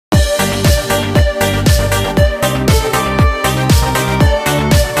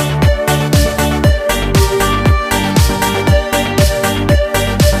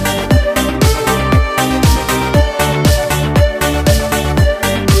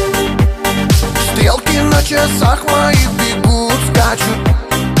часах моих бегут, скачут.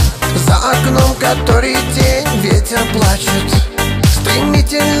 За окном который день, ветер плачет.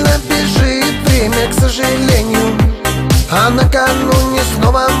 Стремительно бежит время, к сожалению. А накануне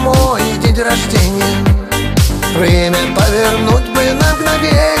снова мой день рождения. Время повернуть бы на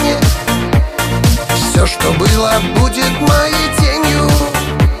мгновение. Все, что было, будет моей тенью.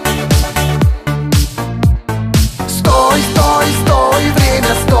 Стой, стой, стой,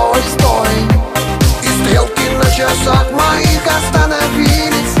 время, стой, стой. И стрелки на часах моих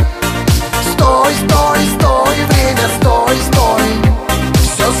остановились. Стой, стой, стой, время, стой, стой.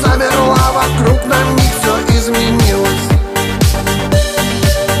 Все замерло вокруг, на миг все изменилось.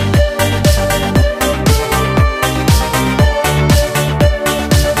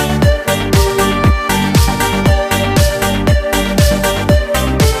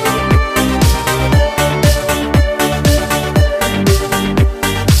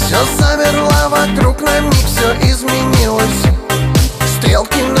 Все замерло вокруг, на миг все изменилось.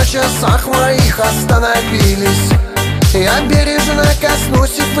 Стрелки на часах моих остановились. Я бережно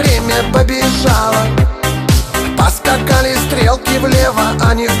коснусь, и время побежало. Поскакали стрелки влево,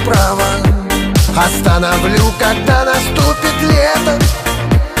 а не вправо. Остановлю, когда наступит лето.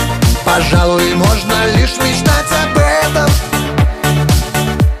 Пожалуй, можно лишь мечтать об этом.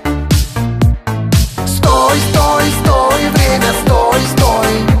 Стой, стой, стой, время, стой,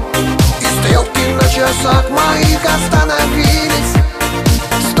 стой. И стрелки на часах моих остановились.